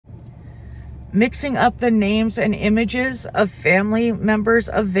mixing up the names and images of family members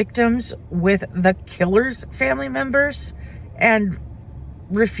of victims with the killer's family members and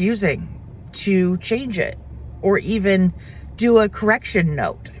refusing to change it or even do a correction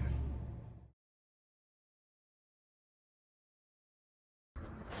note.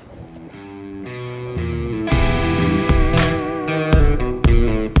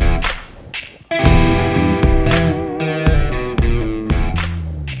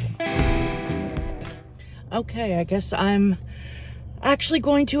 Okay, I guess I'm actually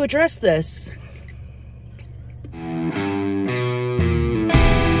going to address this.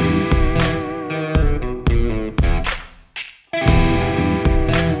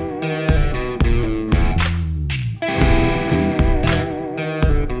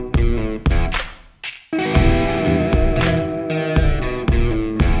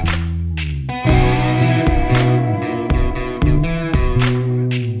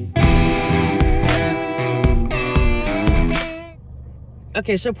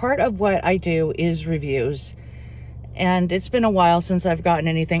 Okay, so part of what I do is reviews, and it's been a while since I've gotten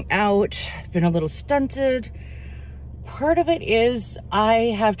anything out. Been a little stunted. Part of it is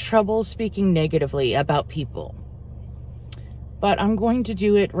I have trouble speaking negatively about people, but I'm going to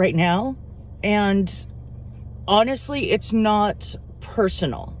do it right now. And honestly, it's not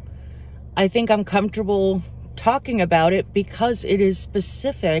personal. I think I'm comfortable talking about it because it is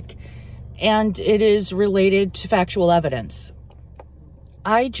specific and it is related to factual evidence.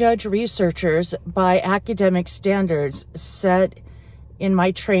 I judge researchers by academic standards set in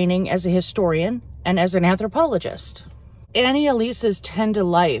my training as a historian and as an anthropologist. Annie Elise's 10 to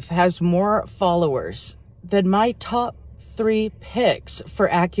Life has more followers than my top 3 picks for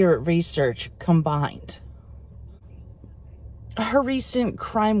accurate research combined. Her recent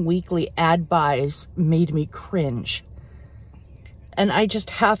Crime Weekly ad buys made me cringe. And I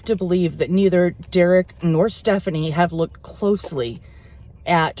just have to believe that neither Derek nor Stephanie have looked closely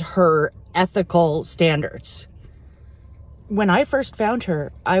at her ethical standards. When I first found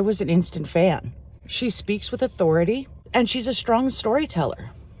her, I was an instant fan. She speaks with authority and she's a strong storyteller.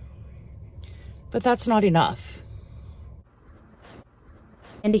 But that's not enough.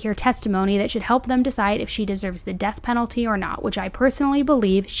 And to hear testimony that should help them decide if she deserves the death penalty or not, which I personally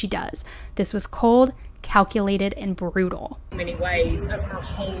believe she does. This was cold, calculated, and brutal. In many ways of her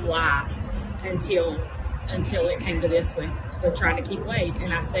whole life until it came to this with trying to keep Wade,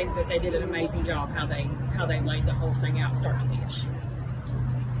 and I think that they did an amazing job how they laid the whole thing out start to finish.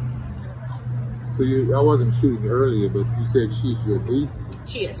 So I wasn't shooting earlier, but you said she's your niece?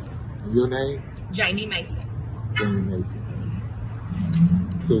 She is. Your name? Jamie Mason. Jamie Mason.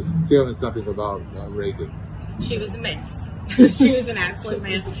 So tell me something about Reagan. She was a mess. She was an absolute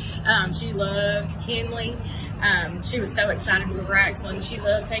mess. She loved Kinley. She was so excited for Braxton. She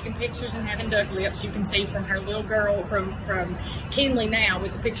loved taking pictures and having duck lips. You can see from her little girl from Kinley now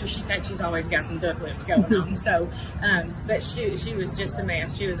with the pictures she takes, she's always got some duck lips going on. So, but she was just a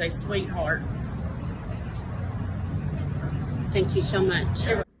mess. She was a sweetheart. Thank you so much.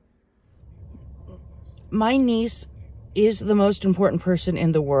 My niece is the most important person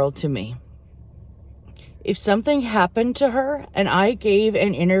in the world to me. If something happened to her and I gave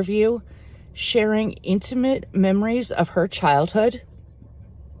an interview sharing intimate memories of her childhood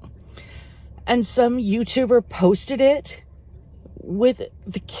and some YouTuber posted it with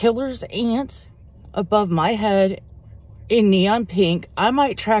the killer's aunt above my head in neon pink, I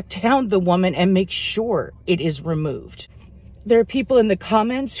might track down the woman and make sure it is removed. There are people in the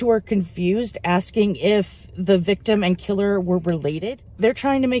comments who are confused, asking if the victim and killer were related. They're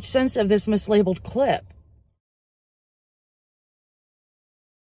trying to make sense of this mislabeled clip.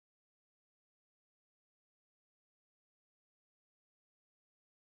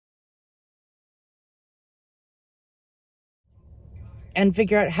 And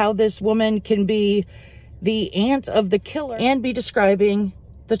figure out how this woman can be the aunt of the killer and be describing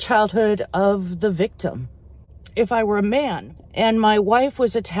the childhood of the victim. If I were a man and my wife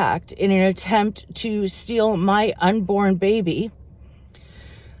was attacked in an attempt to steal my unborn baby,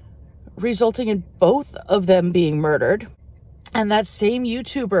 resulting in both of them being murdered, and that same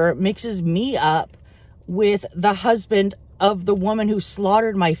YouTuber mixes me up with the husband of the woman who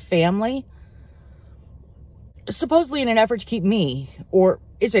slaughtered my family, supposedly in an effort to keep me, or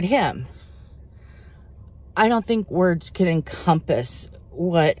is it him? I don't think words can encompass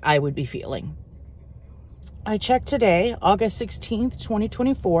what I would be feeling. I checked today, August 16th,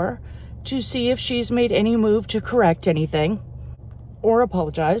 2024, to see if she's made any move to correct anything or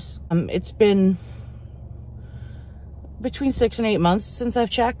apologize. It's been between 6 and 8 months since I've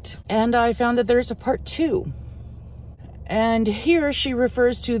checked, and I found that there's a part 2. And here she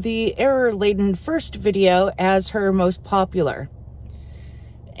refers to the error-laden first video as her most popular.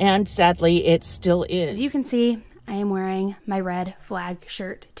 And sadly, it still is. As you can see, I am wearing my red flag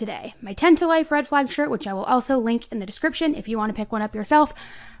shirt today. My 10 to Life red flag shirt, which I will also link in the description if you want to pick one up yourself.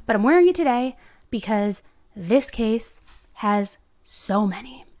 But I'm wearing it today because this case has so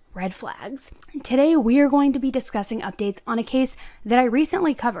many red flags. Today, we are going to be discussing updates on a case that I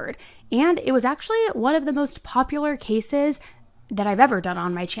recently covered. And it was actually one of the most popular cases that I've ever done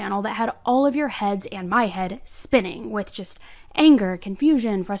on my channel that had all of your heads and my head spinning with just anger,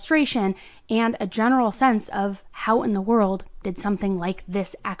 confusion, frustration, and a general sense of how in the world did something like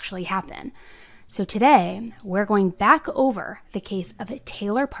this actually happen. So today, we're going back over the case of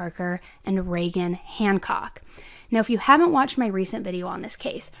Taylor Parker and Reagan Hancock. Now, if you haven't watched my recent video on this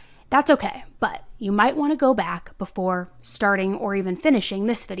case, that's okay, but you might want to go back before starting or even finishing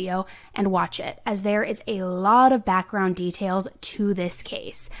this video and watch it, as there is a lot of background details to this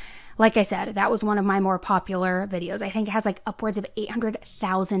case. Like I said, that was one of my more popular videos. I think it has like upwards of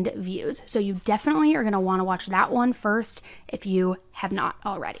 800,000 views. So you definitely are going to want to watch that one first if you have not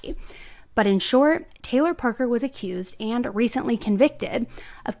already. But in short, Taylor Parker was accused and recently convicted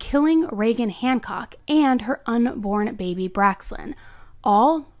of killing Reagan Hancock and her unborn baby Braxlyn,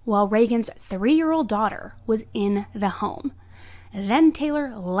 all while Reagan's 3-year-old daughter was in the home. Then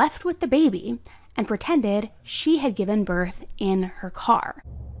Taylor left with the baby and pretended she had given birth in her car.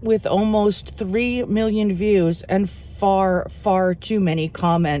 With almost 3 million views and far, far too many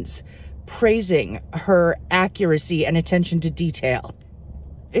comments praising her accuracy and attention to detail.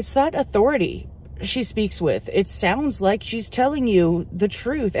 It's that authority she speaks with. It sounds like she's telling you the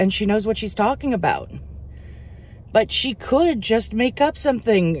truth and she knows what she's talking about. But she could just make up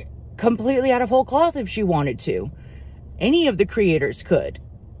something completely out of whole cloth if she wanted to. Any of the creators could.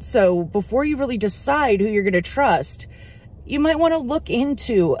 So before you really decide who you're going to trust, you might want to look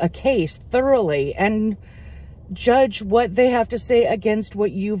into a case thoroughly and judge what they have to say against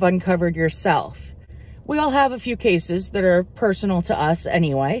what you've uncovered yourself. We all have a few cases that are personal to us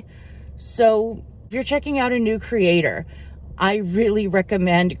anyway. So if you're checking out a new creator, I really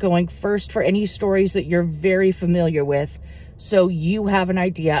recommend going first for any stories that you're very familiar with so you have an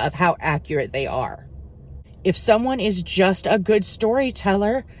idea of how accurate they are. If someone is just a good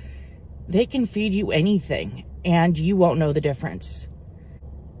storyteller, they can feed you anything and you won't know the difference.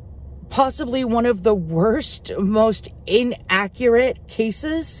 Possibly one of the worst, most inaccurate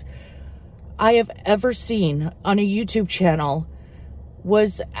cases I have ever seen on a YouTube channel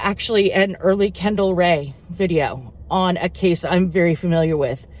was actually an early Kendall Rae video on a case I'm very familiar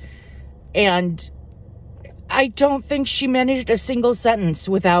with. And I don't think she managed a single sentence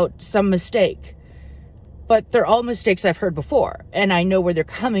without some mistake. But they're all mistakes I've heard before, and I know where they're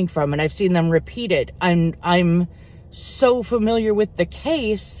coming from, and I've seen them repeated. I'm so familiar with the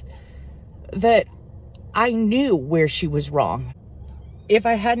case that I knew where she was wrong. If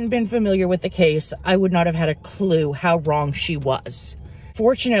I hadn't been familiar with the case, I would not have had a clue how wrong she was.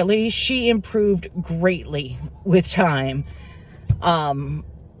 Fortunately, she improved greatly with time. I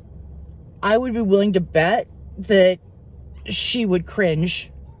would be willing to bet that she would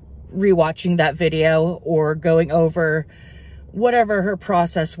cringe rewatching that video or going over whatever her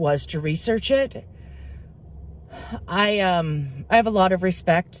process was to research it. I have a lot of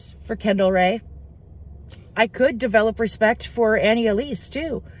respect for Kendall Rae. I could develop respect for Annie Elise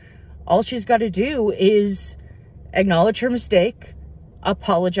too. All she's got to do is acknowledge her mistake,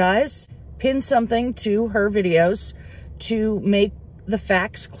 apologize, pin something to her videos to make the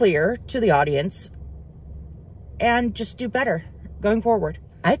facts clear to the audience, and just do better going forward.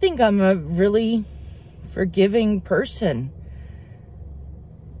 I think I'm a really forgiving person.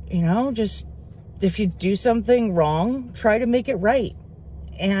 You know, just if you do something wrong, try to make it right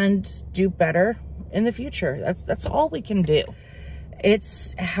and do better in the future. That's all we can do.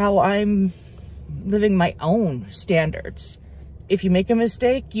 It's how I'm living my own standards. If you make a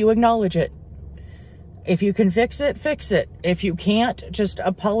mistake, you acknowledge it. If you can fix it, fix it. If you can't, just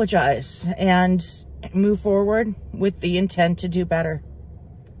apologize and move forward with the intent to do better.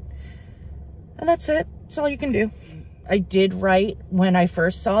 And that's it. That's all you can do. I did write when I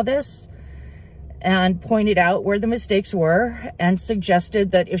first saw this and pointed out where the mistakes were and suggested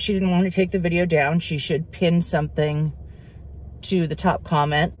that if she didn't want to take the video down, she should pin something to the top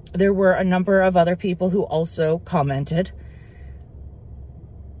comment. There were a number of other people who also commented,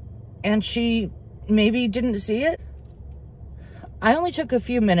 and she maybe didn't see it. I only took a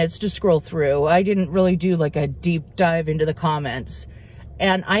few minutes to scroll through. I didn't really do like a deep dive into the comments,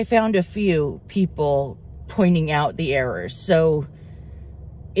 and I found a few people pointing out the errors. So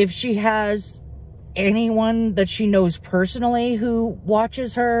if she has anyone that she knows personally who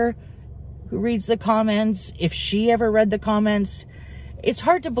watches her, who reads the comments, if she ever read the comments, it's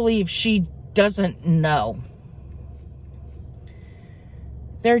hard to believe she doesn't know.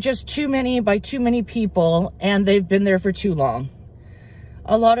 There are just too many by too many people, and they've been there for too long.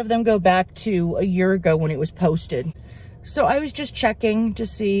 A lot of them go back to a year ago when it was posted. So I was just checking to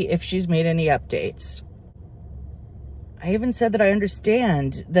see if she's made any updates. I even said that I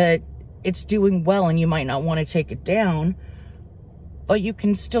understand that it's doing well and you might not want to take it down, but you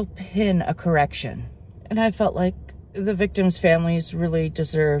can still pin a correction. And I felt like the victims' families really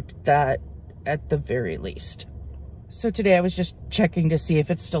deserved that at the very least. So today I was just checking to see if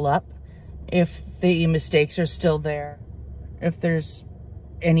it's still up, if the mistakes are still there, if there's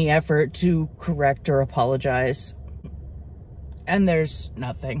any effort to correct or apologize. And there's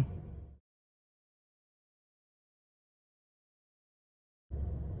nothing.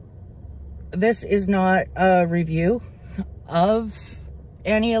 This is not a review of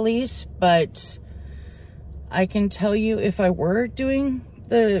Annie Elise, but I can tell you if I were doing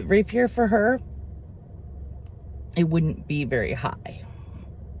the rapier for her, it wouldn't be very high.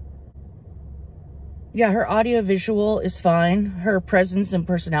 Yeah, her audio visual is fine. Her presence and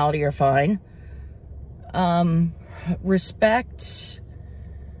personality are fine. Respect,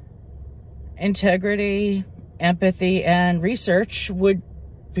 integrity, empathy, and research would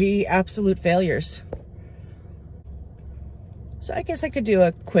be absolute failures. So I guess I could do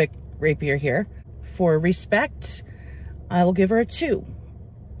a quick rapier here. For respect, I will give her a 2.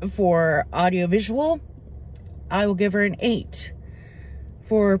 For audiovisual, I will give her an 8.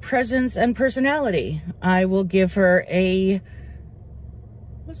 For presence and personality, I will give her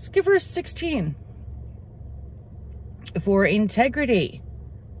let's give her a 16. For integrity,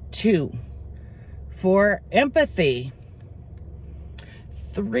 2. For empathy,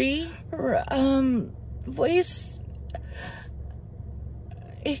 3. Voice,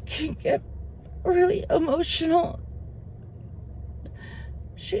 it can get really emotional.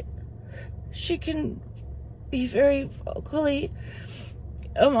 She can be very vocally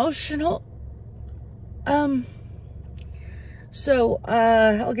emotional. So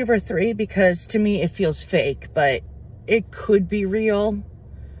I'll give her 3 because to me it feels fake, but it could be real.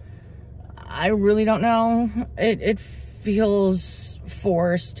 I really don't know. It feels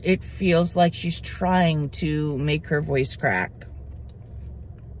forced. It feels like she's trying to make her voice crack.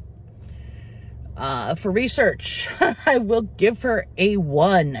 For research, I will give her a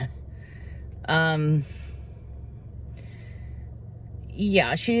 1.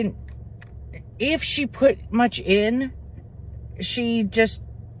 Yeah, she didn't, if she put much in, she just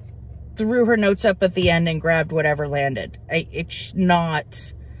threw her notes up at the end and grabbed whatever landed. It's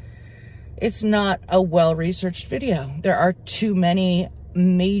not a well-researched video. There are too many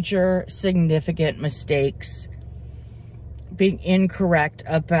major significant mistakes being incorrect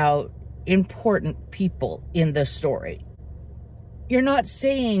about important people in this story. You're not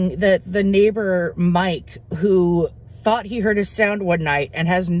saying that the neighbor Mike, who thought he heard a sound one night and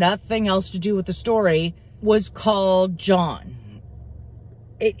has nothing else to do with the story, was called John.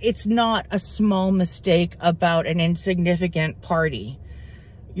 It's not a small mistake about an insignificant party.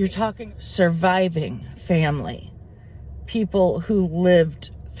 You're talking surviving family, people who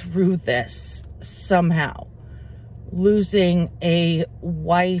lived through this somehow, losing a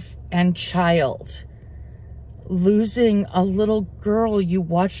wife and child, losing a little girl you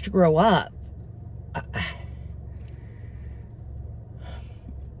watched grow up.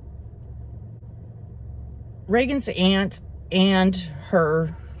 Reagan's aunt and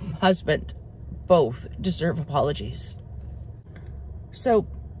her husband both deserve apologies. So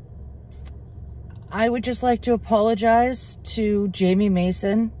I would just like to apologize to Jamie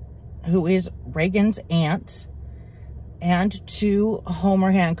Mason, who is Reagan's aunt, and to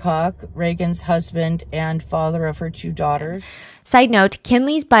Homer Hancock, Reagan's husband and father of her 2 daughters. Side note,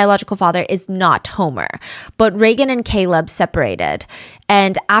 Kinley's biological father is not Homer, but Reagan and Caleb separated.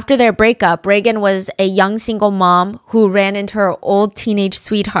 And after their breakup, Reagan was a young single mom who ran into her old teenage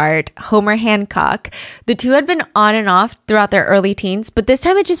sweetheart, Homer Hancock. The two had been on and off throughout their early teens, but this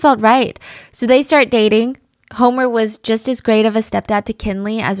time it just felt right. So they start dating. Homer was just as great of a stepdad to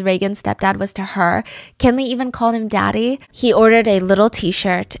Kinley as Reagan's stepdad was to her. Kinley even called him daddy. He ordered a little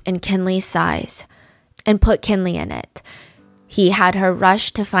t-shirt in Kinley's size and put Kinley in it. He had her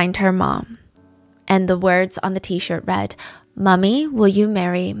rush to find her mom. And the words on the t-shirt read, "Mommy, will you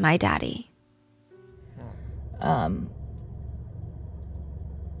marry my daddy?" I'm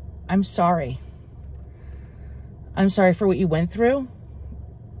sorry. I'm sorry for what you went through.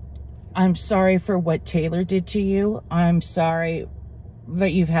 I'm sorry for what Taylor did to you. I'm sorry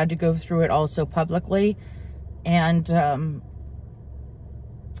that you've had to go through it all so publicly. And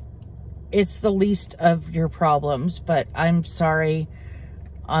it's the least of your problems, but I'm sorry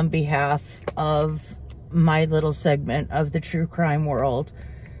on behalf of my little segment of the true crime world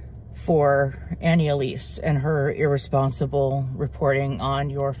for Annie Elise and her irresponsible reporting on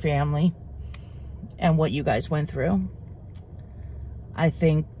your family and what you guys went through. I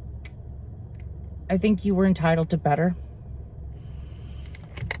think you were entitled to better.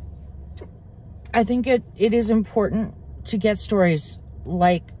 I think it is important to get stories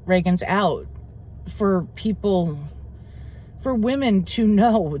like Reagan's out for people, for women to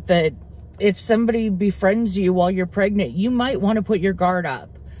know that if somebody befriends you while you're pregnant, you might want to put your guard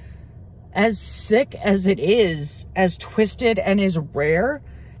up. As sick as it is, as twisted and as rare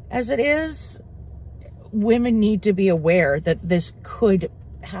as it is, women need to be aware that this could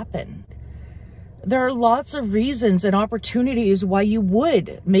happen. There are lots of reasons and opportunities why you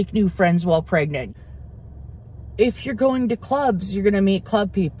would make new friends while pregnant. If you're going to clubs, you're going to meet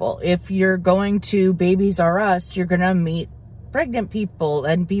club people. If you're going to Babies R Us, you're going to meet pregnant people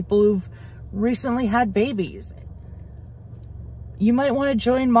and people who've recently had babies. You might want to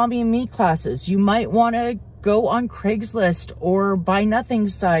join Mommy and Me classes. You might want to go on Craigslist or Buy Nothing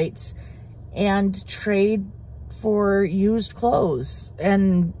sites and trade for used clothes.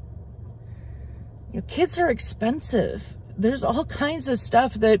 And kids are expensive. There's all kinds of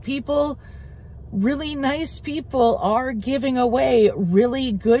stuff that people, really nice people, are giving away.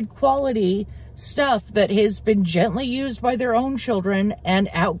 Really good quality stuff that has been gently used by their own children and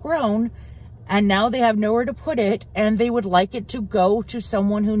outgrown, and now they have nowhere to put it, and they would like it to go to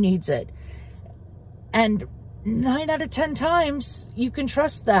someone who needs it. And 9 out of 10 times you can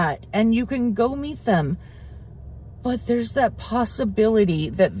trust that and you can go meet them. But there's that possibility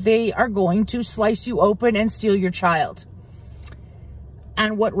that they are going to slice you open and steal your child.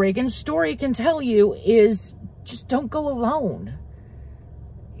 And what Reagan's story can tell you is just don't go alone.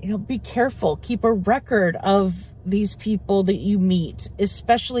 Be careful. Keep a record of these people that you meet,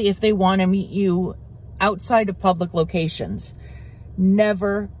 especially if they want to meet you outside of public locations.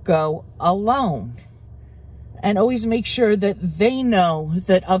 Never go alone. And always make sure that they know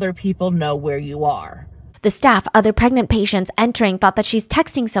that other people know where you are. The staff, other pregnant patients entering, thought that she's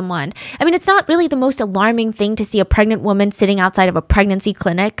texting someone. I mean, it's not really the most alarming thing to see a pregnant woman sitting outside of a pregnancy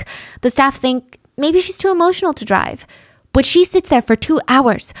clinic. The staff think maybe she's too emotional to drive. But she sits there for 2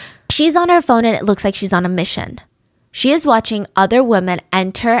 hours. She's on her phone and it looks like she's on a mission. She is watching other women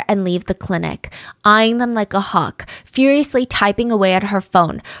enter and leave the clinic, eyeing them like a hawk, furiously typing away at her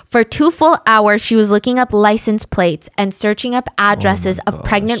phone. For 2 full hours, she was looking up license plates and searching up addresses of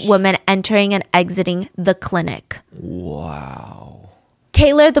pregnant women entering and exiting the clinic. Wow.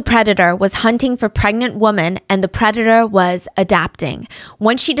 Taylor the predator was hunting for pregnant women, and the predator was adapting.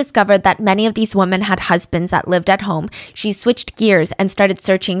 Once she discovered that many of these women had husbands that lived at home, she switched gears and started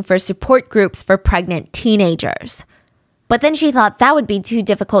searching for support groups for pregnant teenagers. But then she thought that would be too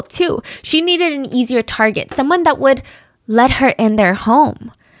difficult too. She needed an easier target, someone that would let her in their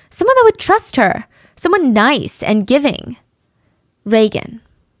home, someone that would trust her, someone nice and giving. Reagan.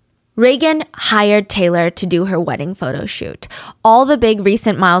 Reagan hired Taylor to do her wedding photo shoot. All the big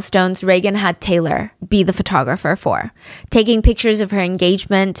recent milestones Reagan had Taylor be the photographer for, taking pictures of her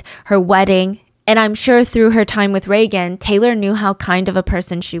engagement, her wedding, and I'm sure through her time with Reagan, Taylor knew how kind of a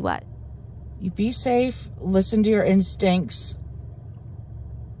person she was. You be safe, listen to your instincts,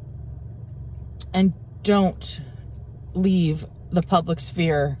 and don't leave the public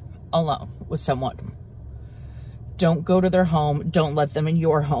sphere alone with someone. Don't go to their home. Don't let them in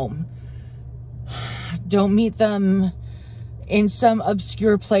your home. Don't meet them in some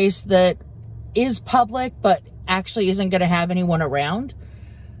obscure place that is public but actually isn't going to have anyone around.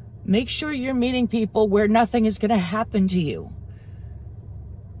 Make sure you're meeting people where nothing is going to happen to you.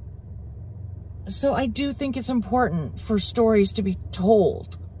 So I do think it's important for stories to be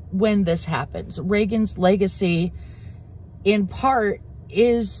told when this happens. Reagan's legacy, in part,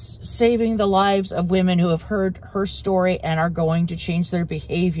 is saving the lives of women who have heard her story and are going to change their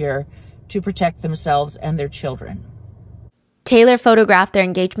behavior to protect themselves and their children. Taylor photographed their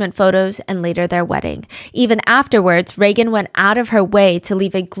engagement photos and later their wedding. Even afterwards, Reagan went out of her way to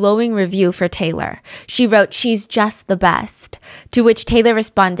leave a glowing review for Taylor. She wrote, "She's just the best." To which Taylor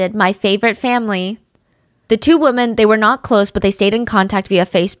responded, "My favorite family." The two women, they were not close, but they stayed in contact via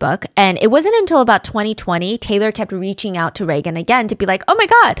Facebook. And it wasn't until about 2020, Taylor kept reaching out to Reagan again to be like, "Oh my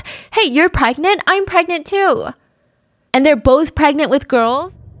God, hey, you're pregnant? I'm pregnant too." And they're both pregnant with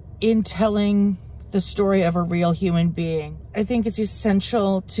girls. In telling the story of a real human being, I think it's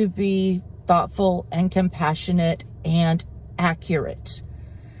essential to be thoughtful and compassionate and accurate.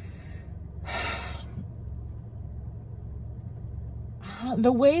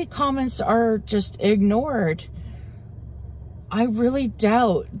 The way comments are just ignored, I really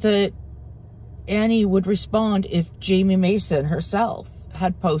doubt that Annie would respond if Jamie Mason herself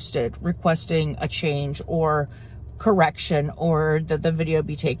had posted requesting a change or correction or that the video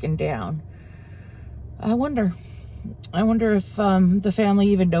be taken down. I wonder if the family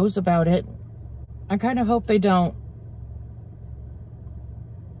even knows about it. I kind of hope they don't.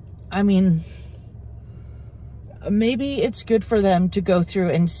 I mean, maybe it's good for them to go through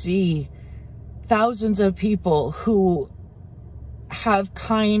and see thousands of people who have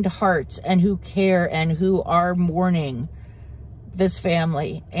kind hearts and who care and who are mourning this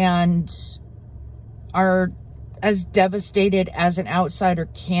family and are as devastated as an outsider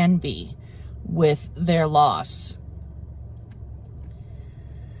can be with their loss.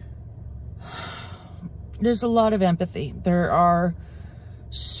 There's a lot of empathy. There are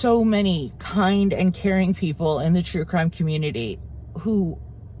so many kind and caring people in the true crime community who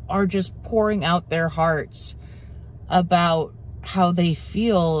are just pouring out their hearts about how they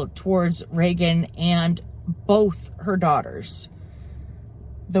feel towards Reagan and both her daughters,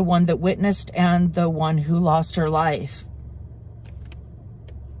 the one that witnessed and the one who lost her life.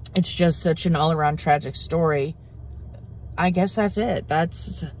 It's just such an all-around tragic story. I guess that's it.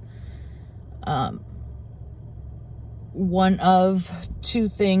 That's one of two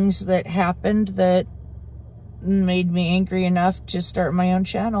things that happened that made me angry enough to start my own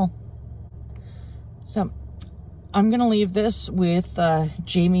channel. So I'm going to leave this with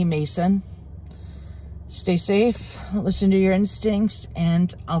Jamie Mason. Stay safe, listen to your instincts,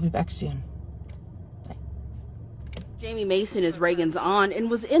 and I'll be back soon. Bye. Jamie Mason is Reagan's aunt and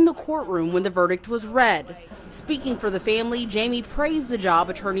was in the courtroom when the verdict was read. Speaking for the family, Jamie praised the job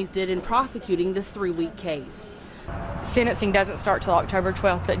attorneys did in prosecuting this 3-week case. Sentencing doesn't start till October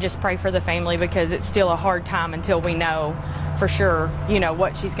 12th, but just pray for the family because it's still a hard time until we know for sure,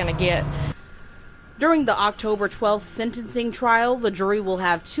 what she's going to get. During the October 12th sentencing trial, the jury will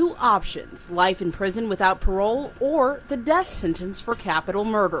have two options: life in prison without parole or the death sentence for capital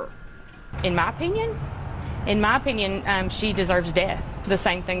murder. In my opinion, she deserves death. The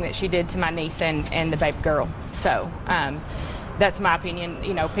same thing that she did to my niece and the baby girl. So that's my opinion.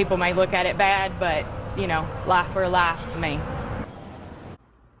 People may look at it bad, but, life for a life to me.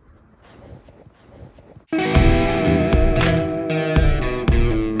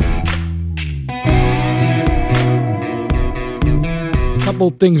 Couple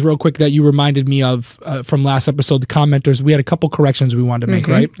things real quick that you reminded me of from last episode. The commenters, we had a couple corrections we wanted to make,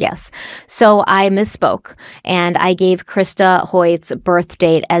 right? Yes. So I misspoke and I gave Krista Hoyt's birth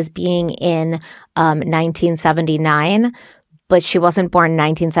date as being in 1979, but she wasn't born in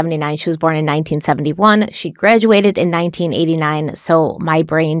 1979. She was born in 1971. She graduated in 1989. So my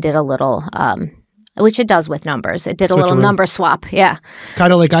brain did a little, which it does with numbers. It did a little number swap. Yeah.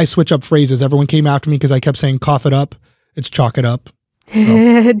 Kind of like I switch up phrases. Everyone came after me because I kept saying cough it up. It's chalk it up.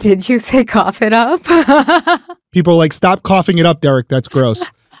 Oh. Did you say cough it up? People are like, stop coughing it up, Derek. That's gross.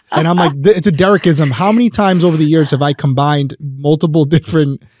 And I'm like, it's a Derekism. How many times over the years have I combined multiple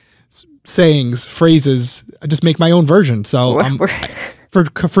different sayings, phrases? I just make my own version. So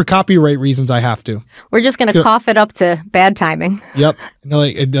for copyright reasons, I have to. We're just going to cough it up to bad timing. Yep. And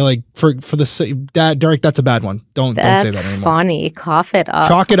they're like for that, Derek, that's a bad one. Don't say that anymore. That's funny. Cough it up.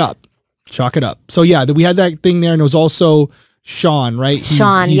 Chalk it up. Chalk it up. So yeah, we had that thing there, and it was also Sean, right?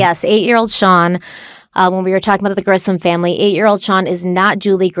 Sean, yes. 8-year-old Sean. When we were talking about the Grissom family, 8-year-old Sean is not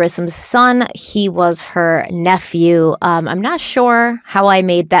Julie Grissom's son. He was her nephew. I'm not sure how I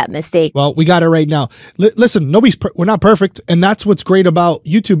made that mistake. Well, we got it right now. Listen, we're not perfect, and that's what's great about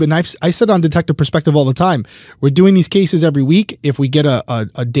YouTube. And I said on Detective Perspective all the time, we're doing these cases every week. If we get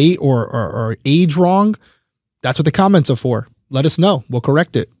a date or age wrong, that's what the comments are for. Let us know. We'll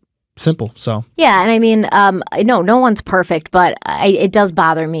correct it. Simple. So yeah, and I mean, no one's perfect, but it does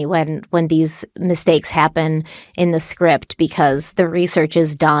bother me when these mistakes happen in the script because the research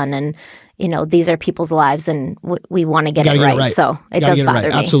is done, and these are people's lives, and we want to get it right. So it does bother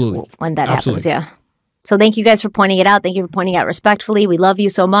me Absolutely. When that happens. Yeah. So thank you guys for pointing it out. Thank you for pointing out respectfully. We love you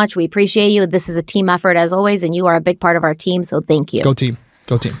so much. We appreciate you. This is a team effort as always, and you are a big part of our team. So thank you. Go team.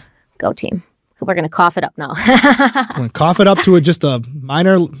 Go team. Go team. We're going to cough it up now. Cough it up to just a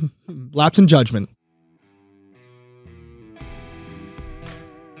minor lapse in judgment.